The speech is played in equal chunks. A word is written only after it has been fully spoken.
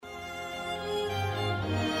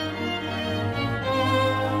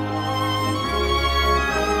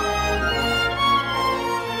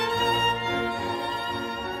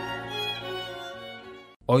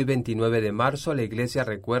Hoy 29 de marzo la Iglesia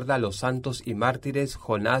recuerda a los santos y mártires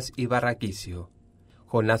Jonás y Barraquicio.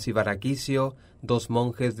 Jonás y Barraquicio, dos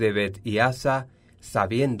monjes de Bet y Asa,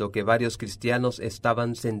 sabiendo que varios cristianos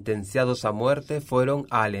estaban sentenciados a muerte, fueron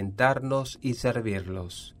a alentarlos y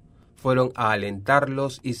servirlos.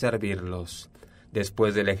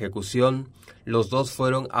 Después de la ejecución, los dos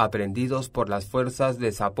fueron aprehendidos por las fuerzas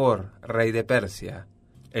de Sapor, rey de Persia.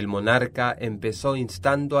 El monarca empezó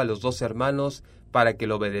instando a los dos hermanos para que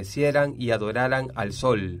lo obedecieran y adoraran al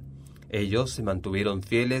sol. Ellos se mantuvieron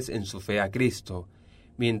fieles en su fe a Cristo.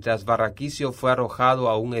 Mientras Barraquicio fue arrojado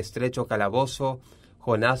a un estrecho calabozo,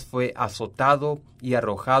 Jonás fue azotado y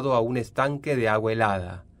arrojado a un estanque de agua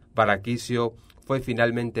helada. Barraquicio fue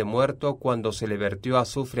finalmente muerto cuando se le vertió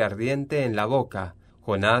azufre ardiente en la boca.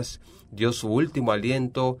 Jonás dio su último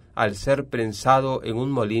aliento al ser prensado en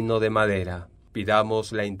un molino de madera.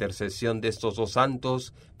 Pidamos la intercesión de estos dos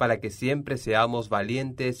santos para que siempre seamos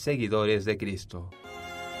valientes seguidores de Cristo.